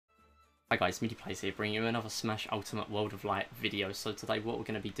Hi guys, MidiPlays here, bringing you another Smash Ultimate World of Light video. So today what we're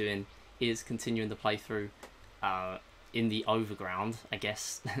going to be doing is continuing the playthrough in the Overground, I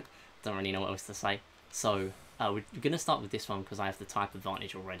guess. Don't really know what else to say. So we're going to start with this one because I have the type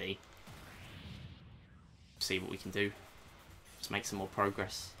advantage already. See what we can do. Just make some more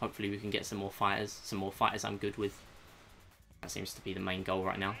progress. Hopefully we can get some more fighters I'm good with. That seems to be the main goal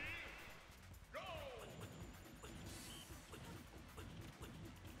right now.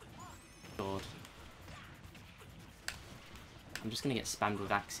 God. I'm just going to get spammed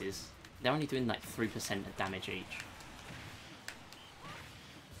with axes. They're only doing like 3% of damage each.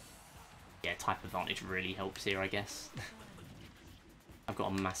 Yeah, type advantage really helps here, I guess. I've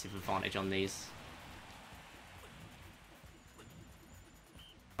got a massive advantage on these.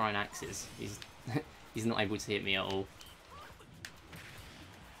 Trying axes. He's not able to hit me at all.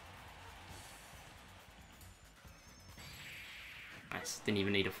 Nice. Didn't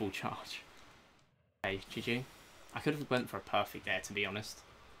even need a full charge. Okay, GG. I could have went for a perfect there, to be honest.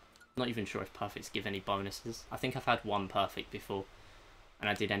 I'm not even sure if perfects give any bonuses. I think I've had one perfect before, and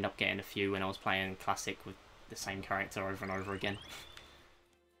I did end up getting a few when I was playing Classic with the same character over and over again.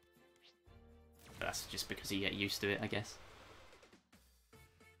 But that's just because you get used to it, I guess.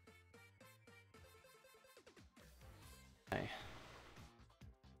 Okay.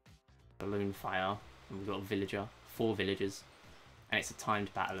 Balloon fire, and we've got a villager, 4 villagers, and it's a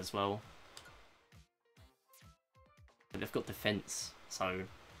timed battle as well. But they've got defense, so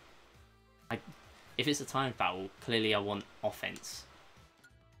if it's a timed battle, clearly I want offense.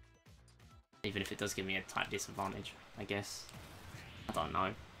 Even if it does give me a type disadvantage, I guess. I don't know.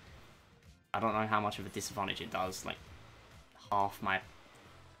 I don't know how much of a disadvantage it does, like half my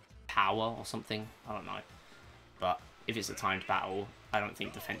power or something. I don't know. But if it's a timed battle, I don't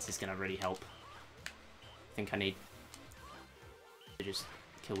think defense is going to really help. I think I need to just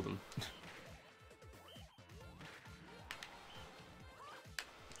kill them.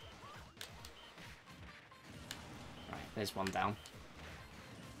 There's one down.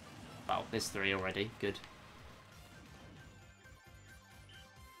 Well, there's 3 already. Good.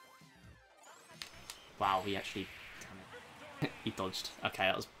 Wow, he actually... Damn it. He dodged. Okay,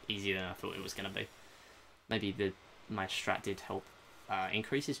 that was easier than I thought it was going to be. Maybe my strat did help.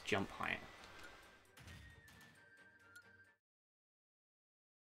 Increases jump height.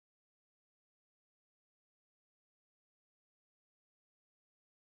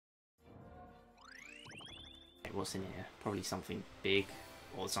 Okay, what's in here? Probably something big.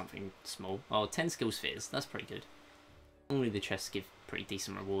 Or something small. Oh, 10 skill spheres. That's pretty good. Normally the chests give pretty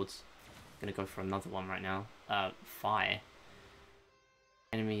decent rewards. I'm gonna go for another one right now. Fire.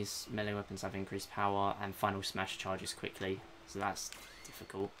 Enemies' melee weapons have increased power and final smash charges quickly. So that's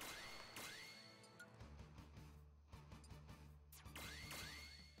difficult.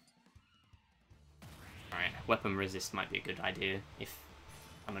 Alright, weapon resist might be a good idea if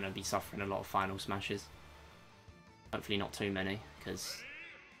I'm gonna be suffering a lot of final smashes. Hopefully not too many, because...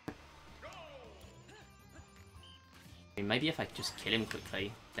 maybe if I just kill him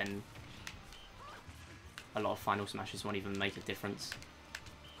quickly, then a lot of final smashes won't even make a difference.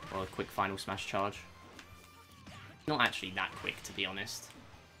 Or a quick final smash charge. Not actually that quick, to be honest.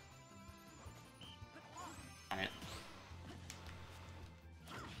 Damn it.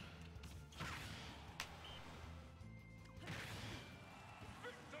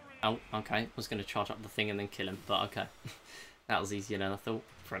 Oh, okay. I was going to charge up the thing and then kill him, but okay. That was easier than I thought,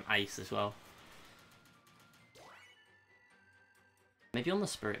 for an ace as well. Maybe on the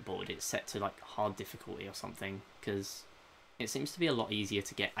spirit board it's set to like hard difficulty or something, because it seems to be a lot easier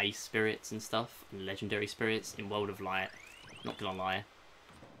to get ace spirits and stuff, and legendary spirits in World of Light. Not gonna lie.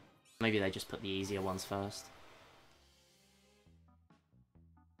 Maybe they just put the easier ones first.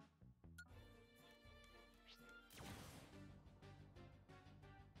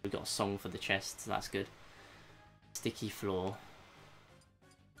 We've got a song for the chest, so that's good. Sticky floor.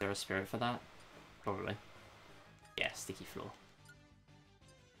 Is there a spirit for that? Probably. Yeah, sticky floor.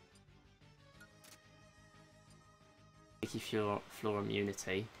 Sticky floor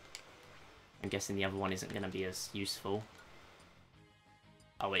immunity. I'm guessing the other one isn't going to be as useful.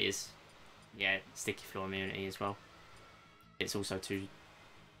 Oh, it is. Yeah, sticky floor immunity as well. It's also too...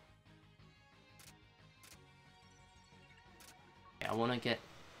 yeah, I want to get...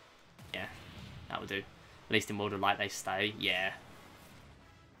 yeah, that would do. At least in World of Light they stay. Yeah.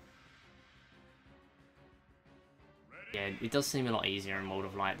 Yeah, it does seem a lot easier in World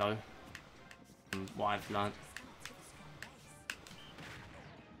of Light though. From what I've learnt.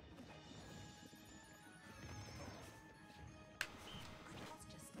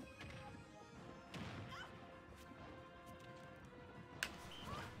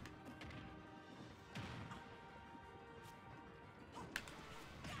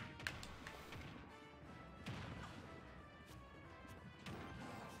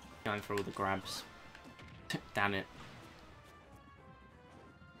 Going for all the grabs. Damn it.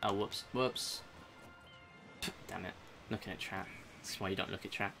 Oh, whoops. Whoops. Damn it. Looking at chat. That's why you don't look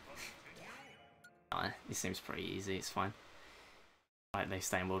at chat. This seems pretty easy. It's fine. Like, they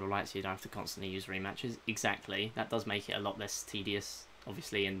stay in World of Light, so you don't have to constantly use rematches. Exactly. That does make it a lot less tedious.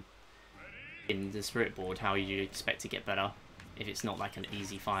 Obviously, in the Spirit Board, how you expect to get better if it's not like an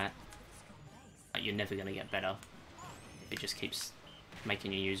easy fight. Like, you're never going to get better if it just keeps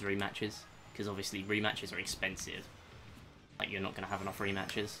making you use rematches. Because obviously rematches are expensive. Like, you're not going to have enough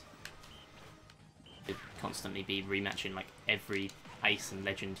rematches. You'd constantly be rematching like every ace and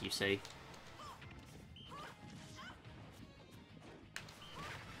legend you see.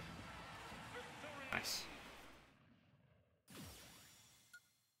 Nice.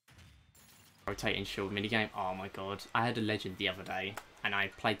 Rotating shield minigame. Oh my god. I had a legend the other day and I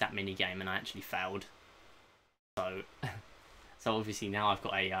played that minigame and I actually failed. So so obviously now I've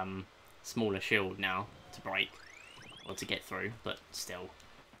got a smaller shield now to break or to get through, but still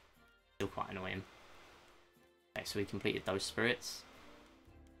quite annoying. Okay, so we completed those spirits.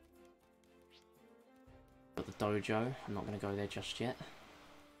 Got the dojo. I'm not going to go there just yet.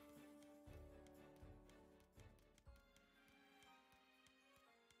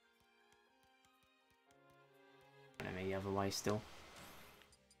 Let me the other way still.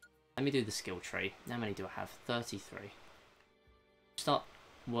 Let me do the skill tree. How many do I have? 33. Start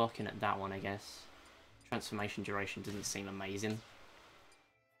working at that one, I guess. Transformation duration doesn't seem amazing.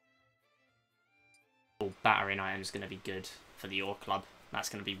 Oh, battering item is going to be good for the Ore Club. That's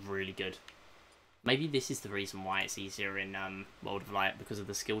going to be really good. Maybe this is the reason why it's easier in World of Light, because of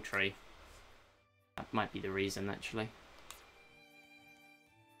the skill tree. That might be the reason, actually.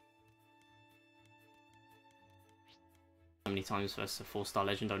 So many times versus a 4-star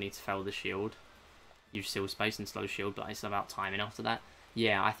legend, I need to fail the shield. Use Seal Space and Slow Shield, but it's about timing after that.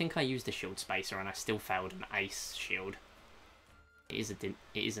 Yeah, I think I used a Shield Spacer and I still failed an Ace Shield. It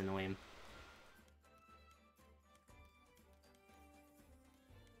is annoying.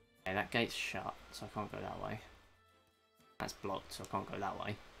 Okay, that gate's shut, so I can't go that way. That's blocked, so I can't go that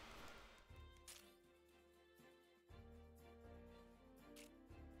way.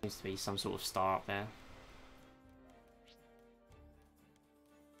 Seems to be some sort of star up there.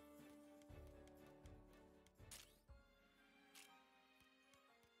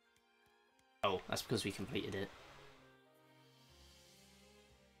 Oh, that's because we completed it.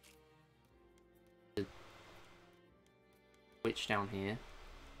 The witch down here.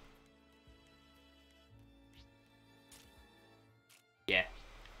 Yeah.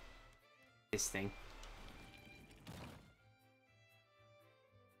 This thing.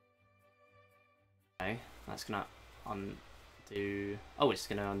 Okay, that's gonna undo... Oh, it's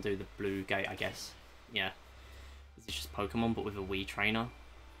gonna undo the blue gate, I guess. Yeah. This is just Pokemon, but with a Wii trainer.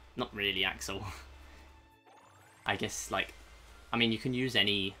 Not really, Axel. I guess, like... I mean, you can use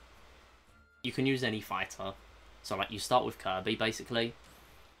any fighter. So, like, you start with Kirby, basically.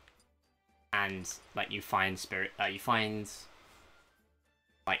 And, like, you find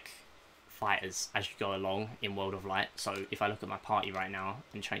like, fighters as you go along in World of Light. So, if I look at my party right now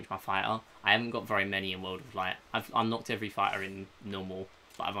and change my fighter, I haven't got very many in World of Light. I've unlocked every fighter in normal,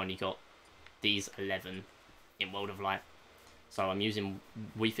 but I've only got these 11 in World of Light. So I'm using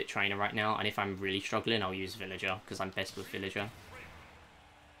Wii Fit Trainer right now, and if I'm really struggling, I'll use Villager, because I'm best with Villager.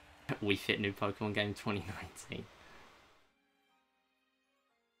 Wii Fit new Pokemon game 2019.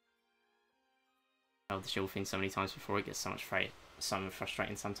 I held the shield thing so many times before, it gets so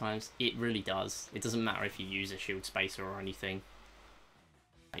frustrating sometimes. It really does. It doesn't matter if you use a shield spacer or anything.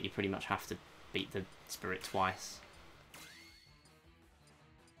 Like, you pretty much have to beat the spirit twice.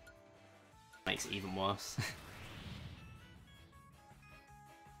 Makes it even worse.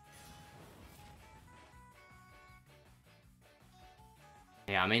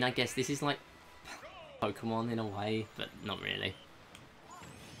 Yeah, I mean, I guess this is like Pokemon in a way, but not really.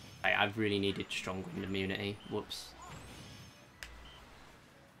 I've really needed strong wind immunity. Whoops.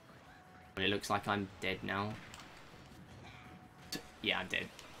 But it looks like I'm dead now. Yeah, I'm dead.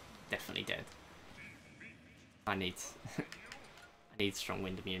 Definitely dead. I need strong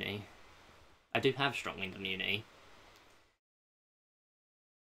wind immunity. I do have strong wind immunity.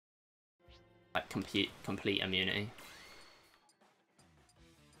 Like complete immunity.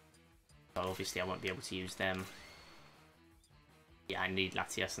 So obviously I won't be able to use them. Yeah, I need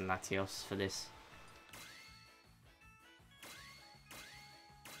Latios and Latios for this.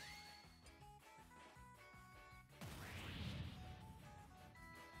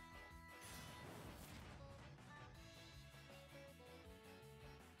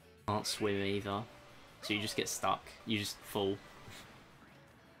 Can't swim either. So you just get stuck. You just fall.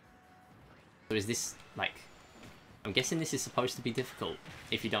 So is this, like... I'm guessing this is supposed to be difficult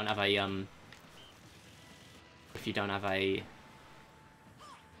if you don't have a, if you don't have a...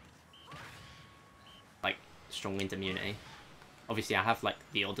 like, strong wind immunity. Obviously, I have, like,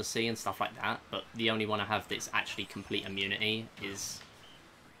 the Odyssey and stuff like that, but the only one I have that's actually complete immunity is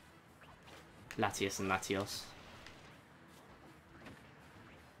Latios and Latios.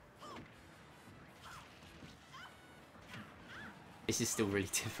 This is still really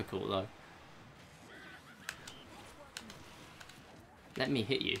difficult, though. Let me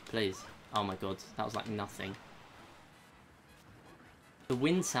hit you, please. Oh my god, that was like nothing. The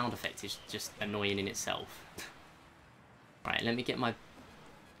wind sound effect is just annoying in itself. Right, let me get my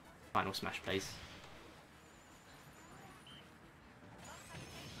final smash, please.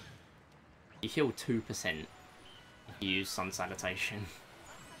 You heal 2% if you use Sun Salutation.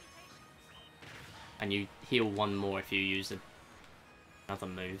 And you heal 1 more if you use another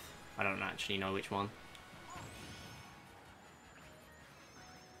move. I don't actually know which one.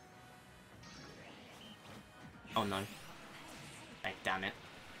 Oh no. Hey, damn it.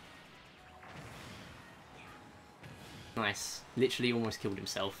 Nice. Literally almost killed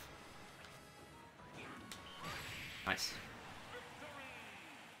himself. Nice.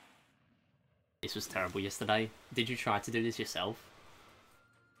 This was terrible yesterday. Did you try to do this yourself?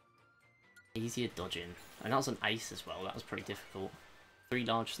 Easier dodging. And that was an ace as well. That was pretty difficult. 3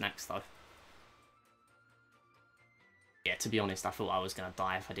 large snacks though. Yeah, to be honest, I thought I was going to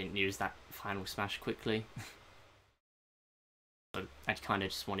die if I didn't use that final smash quickly. So I kind of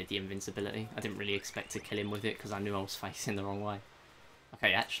just wanted the invincibility. I didn't really expect to kill him with it because I knew I was facing the wrong way.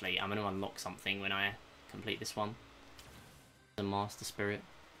 Okay, actually, I'm going to unlock something when I complete this one. The Master Spirit.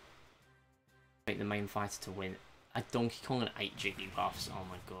 Make the main fighter to win. A Donkey Kong and 8 Jigglypuffs. Oh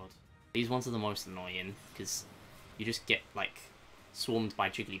my god. These ones are the most annoying because you just get, like, swarmed by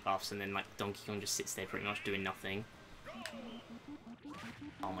Jigglypuffs and then, like, Donkey Kong just sits there pretty much doing nothing.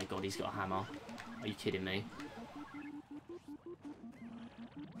 Oh my god, he's got a hammer. Are you kidding me?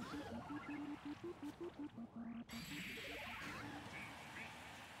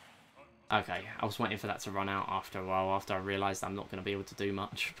 Okay, I was waiting for that to run out after a while, after I realised I'm not going to be able to do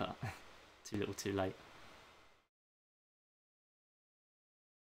much, but too little too late.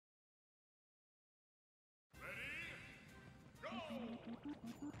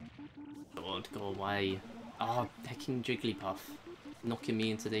 God, go away. Oh, hecking Jigglypuff. Knocking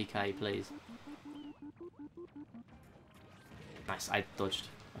me into DK, please. Nice, I dodged.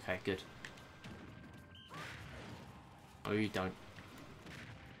 Okay, good. Oh, you don't.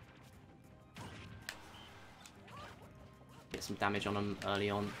 Get some damage on them early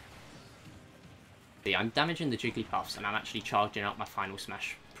on. See, I'm damaging the Jigglypuffs and I'm actually charging up my final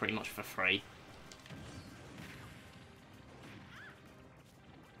smash pretty much for free.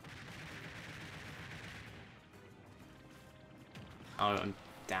 Oh, I'm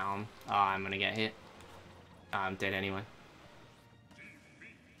down. Oh, I'm gonna get hit. Oh, I'm dead anyway.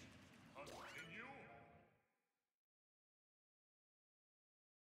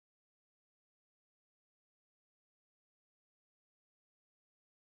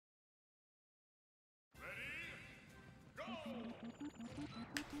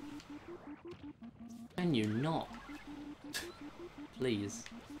 Can you not? Please.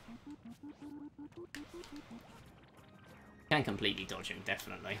 Can completely dodge him,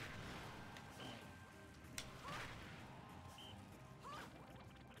 definitely.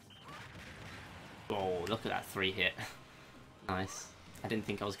 Oh, look at that 3-hit. Nice. I didn't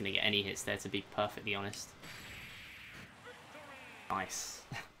think I was going to get any hits there, to be perfectly honest. Nice.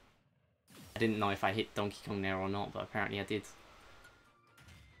 I didn't know if I hit Donkey Kong there or not, but apparently I did.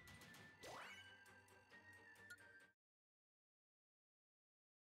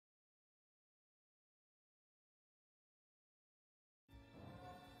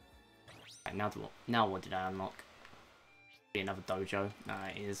 Right, now what did I unlock? Be another dojo.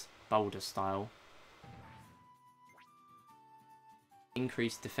 It is Boulder style.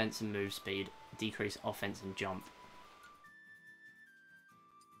 Increase defense and move speed. Decrease offense and jump.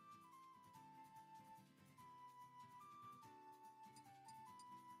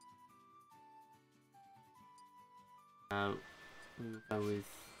 We'll go with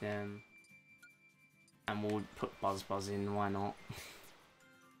them. And we'll put Buzz Buzz in, why not?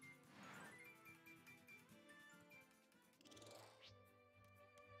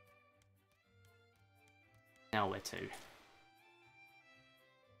 Now where to?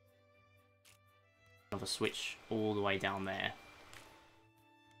 Another switch all the way down there.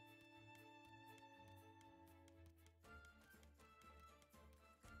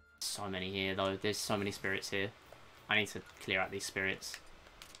 So many here though, there's so many spirits here. I need to clear out these spirits.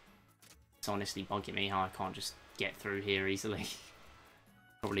 It's honestly bugging me how I can't just get through here easily.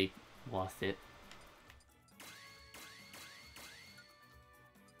 Probably worth it.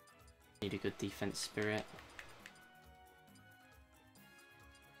 Need a good defense spirit.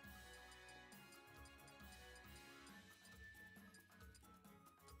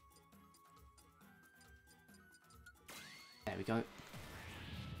 There we go.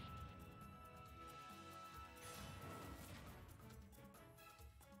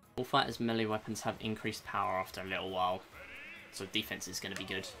 All fighters' melee weapons have increased power after a little while, so defense is going to be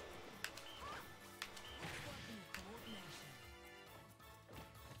good.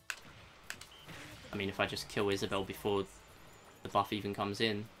 I mean, if I just kill Isabel before the buff even comes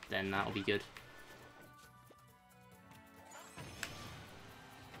in, then that'll be good.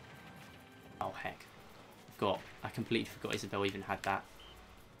 Oh heck. I completely forgot Isabel even had that.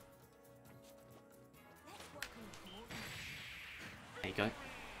 There you go.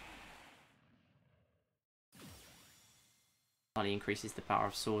 Slightly increases the power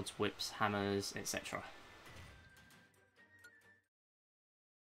of swords, whips, hammers, etc.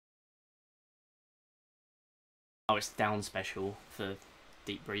 Oh, it's down special for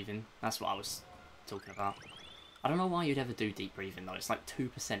deep breathing. That's what I was talking about. I don't know why you'd ever do deep breathing though. It's like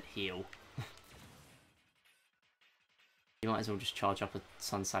 2% heal. You might as well just charge up a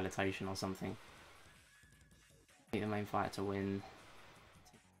Sun Salutation or something. Take the main fighter to win.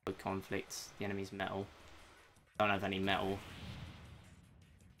 Good conflict. The enemy's metal. Don't have any metal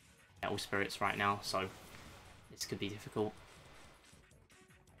spirits right now, so this could be difficult.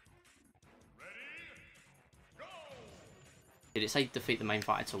 Did it say defeat the main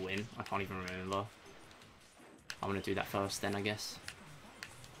fighter to win? I can't even remember. I'm gonna do that first then, I guess.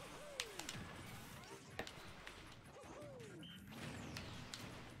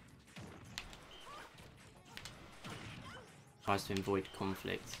 Tries to avoid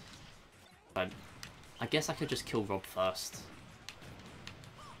conflict. But I guess I could just kill Rob first.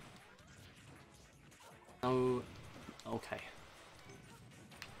 Oh, okay.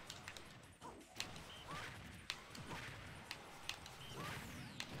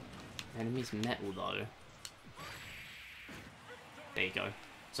 Enemy's metal though. There you go.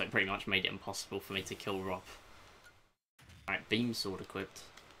 So it pretty much made it impossible for me to kill Rob. Alright, beam sword equipped.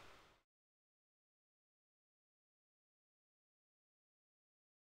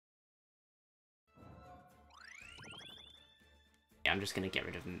 Yeah, I'm just going to get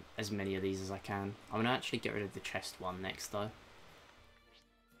rid of as many of these as I can. I'm going to actually get rid of the chest one next though.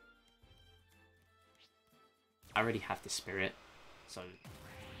 I already have the spirit, so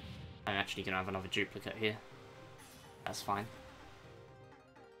I'm actually going to have another duplicate here. That's fine.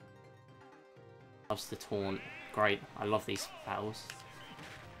 Loves the taunt. Great. I love these battles.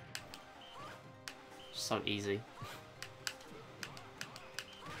 So easy.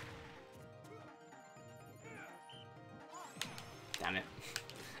 Damn it.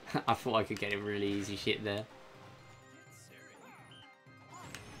 I thought I could get a really easy shit there.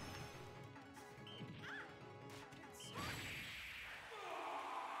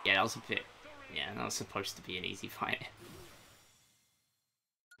 Yeah, that was a bit... Yeah, that was supposed to be an easy fight.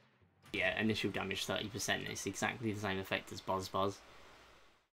 Yeah, initial damage 30%. It's exactly the same effect as Buzz Buzz.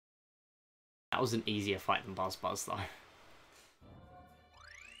 That was an easier fight than Buzz Buzz, though.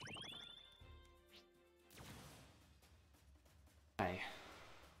 Okay.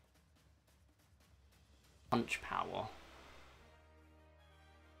 Punch power.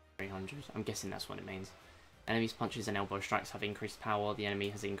 300. I'm guessing that's what it means. Enemies' punches and elbow strikes have increased power. The enemy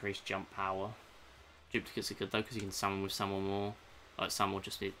has increased jump power. Duplicates are good though, because you can summon with some or more. Like some will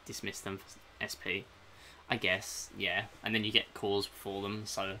just dismiss them for SP. I guess, yeah. And then you get calls for them,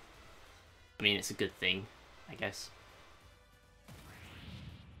 so... I mean, it's a good thing, I guess.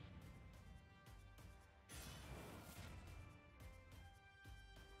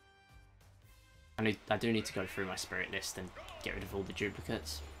 I do need to go through my spirit list and get rid of all the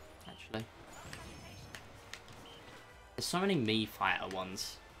duplicates, actually. There's so many Mii Fighter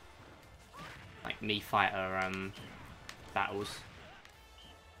ones. Like, Mii Fighter, battles.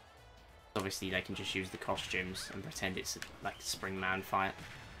 Obviously, they can just use the costumes and pretend it's, like, a Springman fight.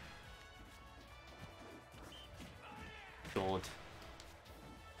 God.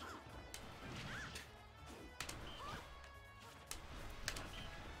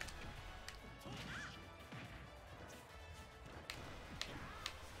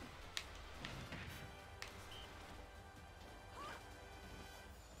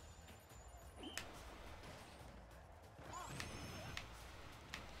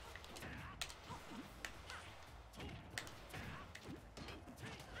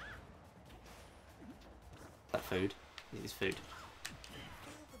 Food. It is food.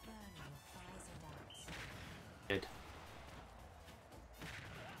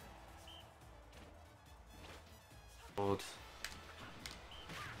 God.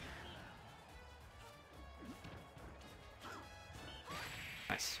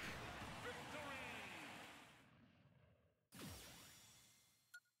 Nice.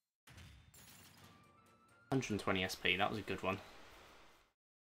 $120 SP, that was a good one.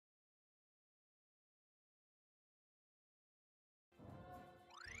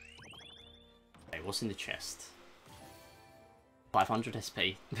 Okay, what's in the chest? 500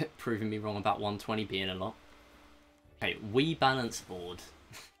 SP, proving me wrong about 120 being a lot. Okay, Wii balance board.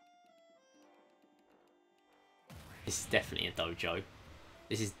 This is definitely a dojo.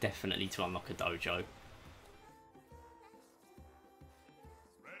 This is definitely to unlock a dojo.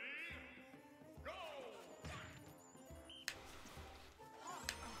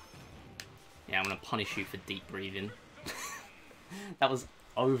 Yeah, I'm gonna punish you for deep breathing. That was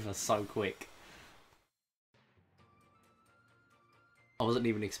over so quick. I wasn't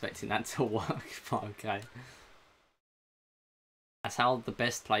even expecting that to work, but okay. That's how the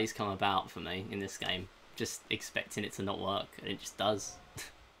best plays come about for me in this game. Just expecting it to not work, and it just does.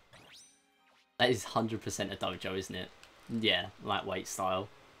 That is 100% a dojo, isn't it? Yeah, lightweight style.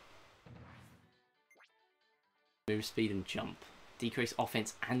 Move speed and jump. Decrease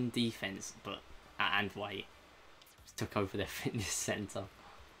offense and defense, but and weight. Just took over their fitness center.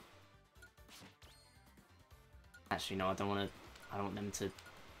 Actually, no, I don't want them to.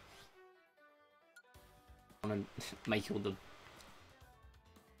 I want to make all the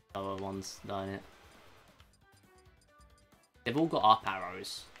lower ones, don't it? They've all got up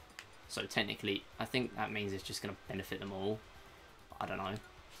arrows, so technically, I think that means it's just going to benefit them all. I don't know.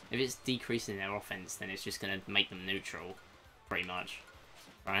 If it's decreasing their offense, then it's just going to make them neutral, pretty much,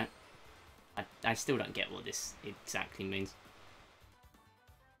 right? I still don't get what this exactly means.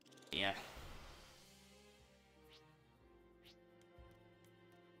 Yeah.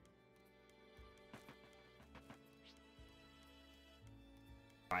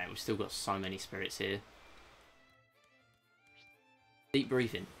 Right, we've still got so many spirits here. Deep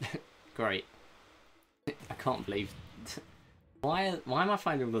breathing. Great. I can't believe... Why am I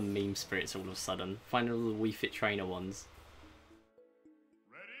finding all the meme spirits all of a sudden? Finding all the Wii Fit Trainer ones.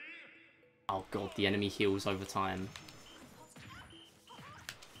 Oh god, the enemy heals over time.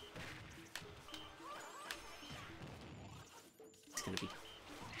 It's gonna be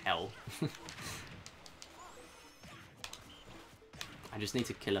hell. I just need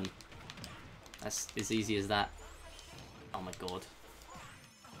to kill him. That's as easy as that. Oh my god.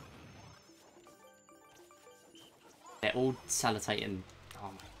 They're all salutating.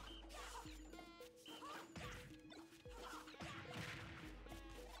 Oh my.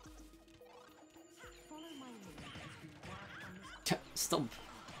 Stop,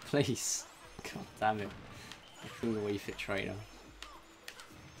 please. God damn it. I'm the Wii Fit Trainer.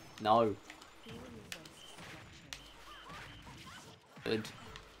 No. Good.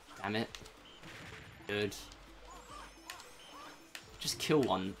 Damn it. Good. Just kill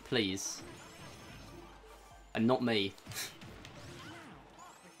one, please. And not me.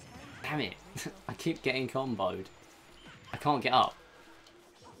 Damn it. I keep getting comboed. I can't get up.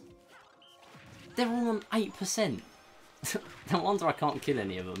 They're all on 8%. No wonder I can't kill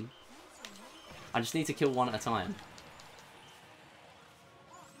any of them. I just need to kill one at a time.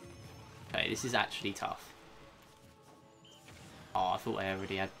 Okay, this is actually tough. Oh, I thought I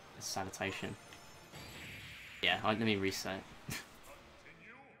already had a salutation. Yeah, let me reset.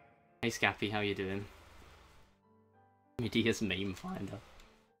 Hey Scappy, how you doing? Midia's meme finder.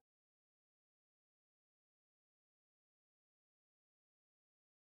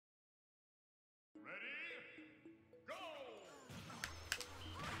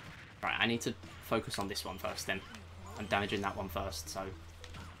 Right, I need to focus on this one first then. I'm damaging that one first, so...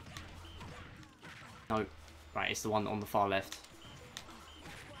 No. Right, it's the one on the far left.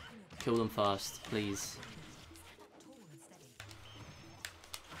 Kill them first, please.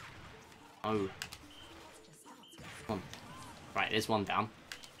 Oh. Come on. Right, there's one down.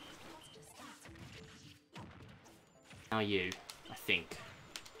 Now you, I think.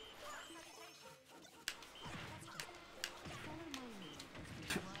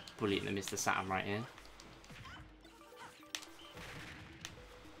 Bullying the Mr. Saturn right here.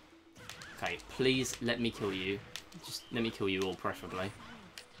 Okay, please let me kill you. Just let me kill you all, preferably.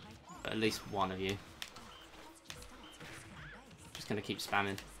 But at least one of you. Just gonna keep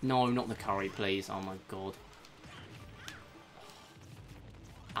spamming. No, not the curry, please. Oh my god.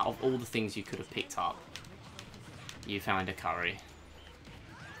 Out of all the things you could have picked up, you found a curry.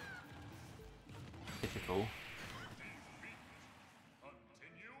 Typical.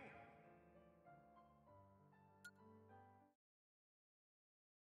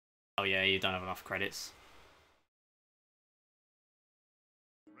 Oh yeah, you don't have enough credits.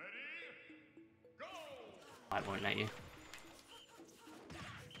 I won't let you.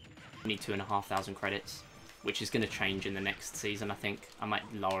 You need 2,500 credits, which is going to change in the next season, I think. I might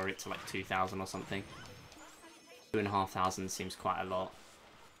lower it to like 2,000 or something. 2,500 seems quite a lot.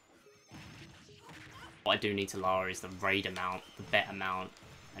 What I do need to lower is the raid amount, the bet amount,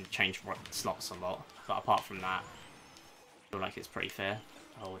 and change slots a lot. But apart from that, I feel like it's pretty fair.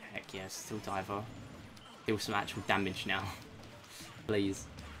 Oh, heck yes, still diver. Deal some actual damage now. Please.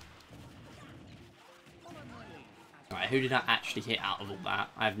 Alright, who did I actually hit out of all that?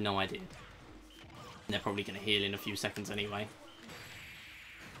 I have no idea. They're probably going to heal in a few seconds anyway.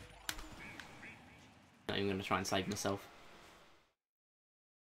 Not even going to try and save myself.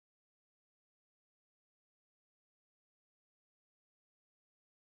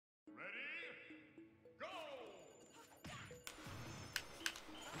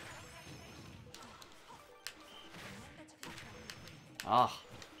 Ah,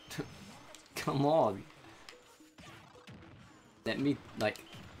 come on. Let me, like,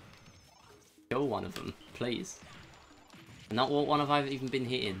 kill one of them, please. Not what one have I even been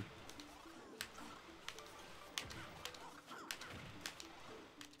hitting.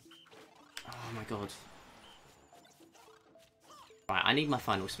 Oh my god. Right, I need my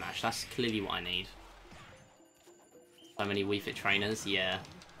final smash. That's clearly what I need. So many Wii Fit trainers, yeah.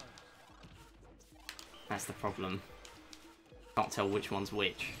 That's the problem. Can't tell which one's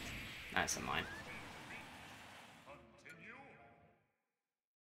which. That's a mine.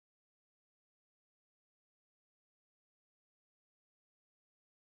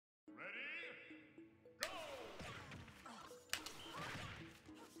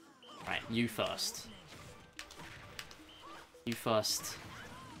 Right, you first. You first.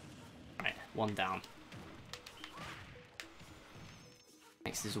 Right, one down.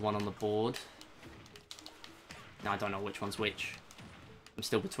 Next is one on the board. Now I don't know which one's which. I'm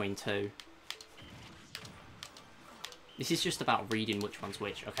still between two. This is just about reading which one's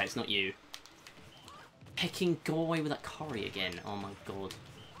which. Okay, it's not you. Hecking, go away with that curry again. Oh my god.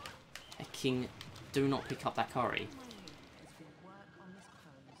 Hecking, do not pick up that curry.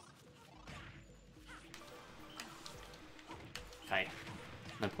 Okay.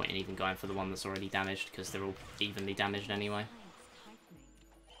 No point in even going for the one that's already damaged, because they're all evenly damaged anyway.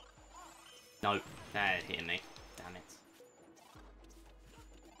 No, they're hitting me. Damn it.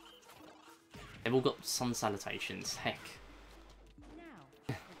 They've all got sun salutations. Heck.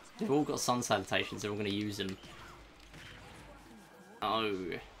 They've all got sun salutations. They're all going to use them. Oh.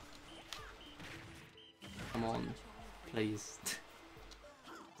 Come on. Please.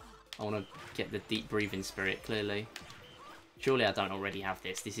 I want to get the deep breathing spirit, clearly. Surely I don't already have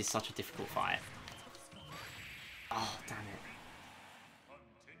this. This is such a difficult fight. Oh, damn it.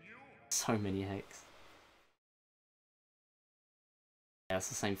 So many hecks. Yeah, it's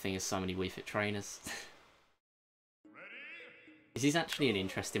the same thing as so many Wii Fit trainers. This is actually an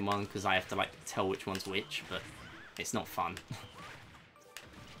interesting one because I have to like tell which one's which, but it's not fun.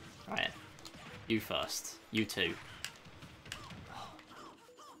 Right, you first. You two.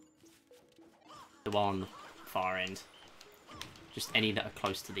 The one on the far end. Just any that are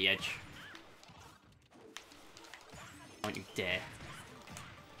close to the edge. Don't you dare.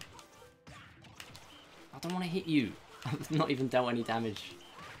 I don't want to hit you. I've not even dealt any damage.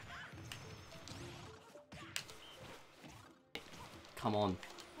 Come on,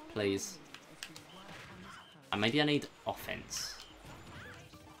 please. And maybe I need offense.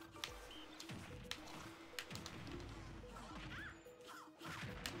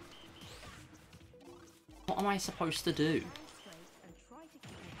 What am I supposed to do?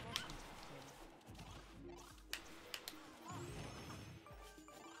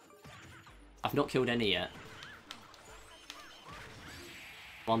 I've not killed any yet.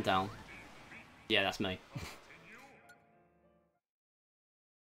 One down. Yeah, that's me.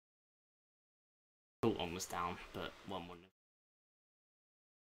 Thought one was down, but one wouldn't.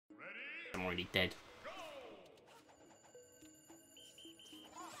 I'm already dead.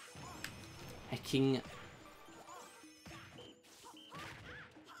 Hecking.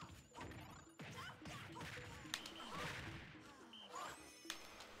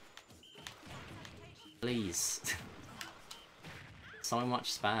 Please. So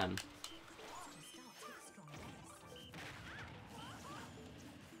much spam.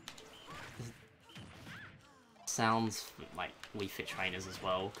 Sounds like Wii Fit trainers as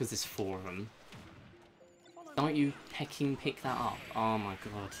well, because there's 4 of them. Don't you hecking pick that up? Oh my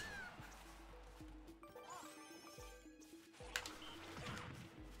god.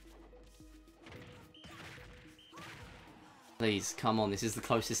 Please, come on, this is the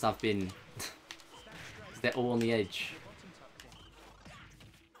closest I've been. They're all on the edge.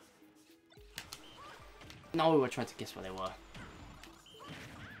 No, I tried to guess where they were.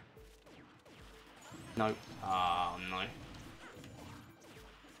 No. Oh, no.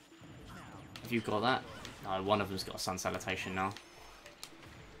 Have you got that? No, one of them's got a Sun Salutation now.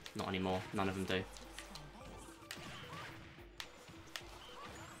 Not anymore. None of them do.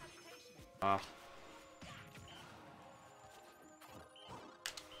 Ah.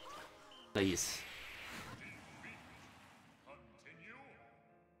 Please.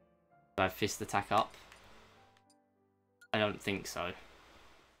 Do I fist attack up? I don't think so.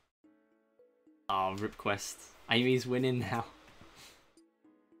 Oh, Rip Quest. Amy's winning now.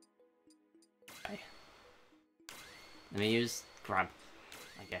 Okay. Let me use grab,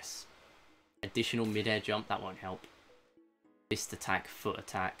 I guess. Additional mid-air jump, that won't help. Fist attack, foot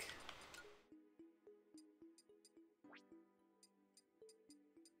attack.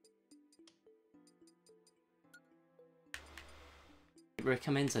 It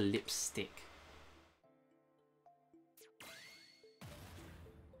recommends a lipstick.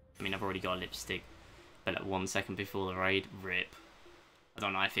 I mean, I've already got a lipstick, but at 1 second before the raid, rip. I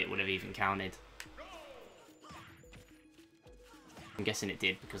don't know if it would have even counted. I'm guessing it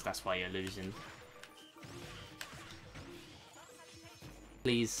did, because that's why you're losing.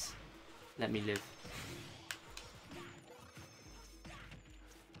 Please, let me live.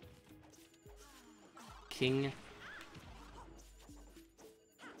 King.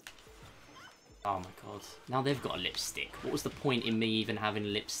 Oh my god. Now they've got a lipstick. What was the point in me even having a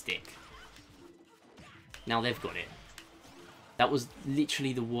lipstick? Now they've got it. That was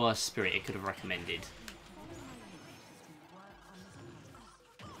literally the worst spirit it could have recommended.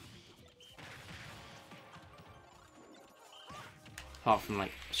 Apart from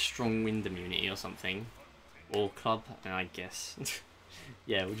like strong wind immunity or something. Ore Club, I guess.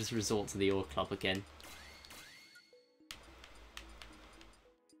 Yeah, we'll just resort to the Ore Club again.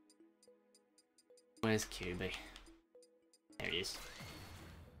 Where's QB? There he is.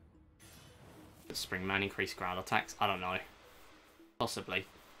 Spring Man, increase ground attacks? I don't know. Possibly.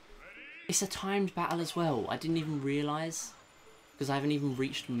 It's a timed battle as well. I didn't even realise. Because I haven't even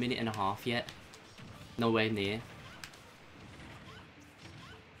reached a minute and a half yet. Nowhere near.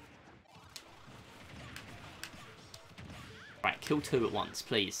 Right, kill 2 at once,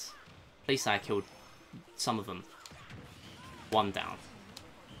 please. Please say I killed some of them. 1 down.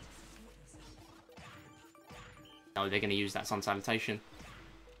 No, they're going to use that Sun Salutation.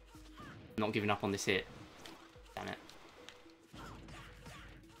 I'm not giving up on this hit. Damn it.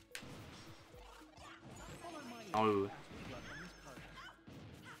 Oh.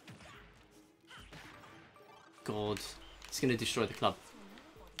 God. It's going to destroy the club.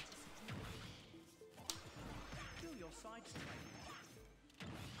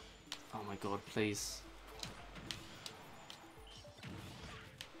 Oh my god, please.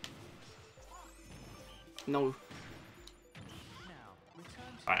 No.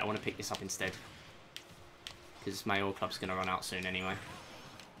 Alright, I want to pick this up instead. Because my Ore Club's going to run out soon anyway.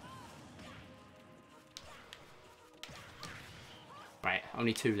 Right,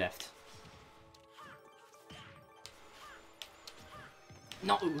 only 2 left.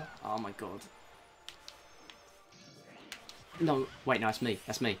 No! Oh my god. No, wait, no, it's me.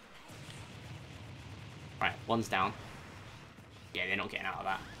 That's me. Right, 1's down. Yeah, they're not getting out of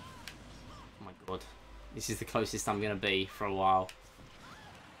that. Oh my god. This is the closest I'm going to be for a while.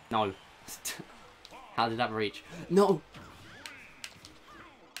 No. How did that reach? No!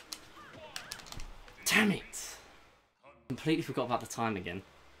 Damn it! Completely forgot about the time again.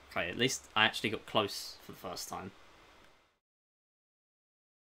 Okay, at least I actually got close for the first time.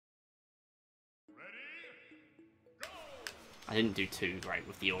 I didn't do too great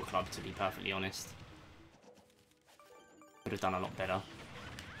with the Ore Club, to be perfectly honest. Could have done a lot better.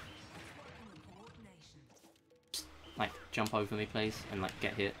 Just, like, jump over me, please, and, like,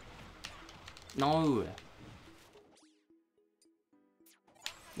 get hit. No!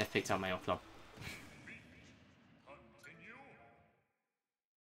 They've picked up my Ore Club.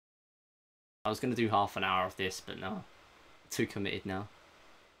 I was going to do half an hour of this, but no. Too committed now.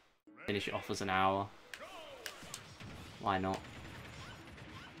 Finish it off as an hour. Why not?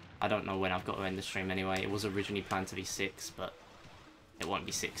 I don't know when I've got to end the stream anyway. It was originally planned to be 6, but it won't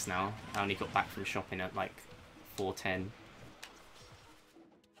be 6 now. I only got back from shopping at like 4:10.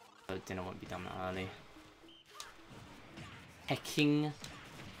 So dinner won't be done that early. Hecking.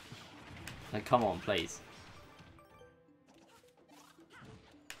 Like, come on, please.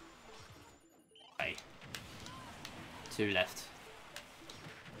 Okay. 2 left.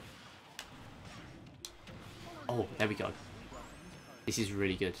 Oh, there we go. This is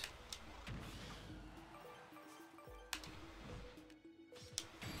really good.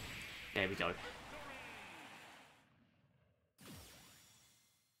 There we go.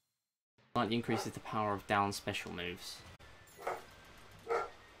 Slightly increases the power of down special moves.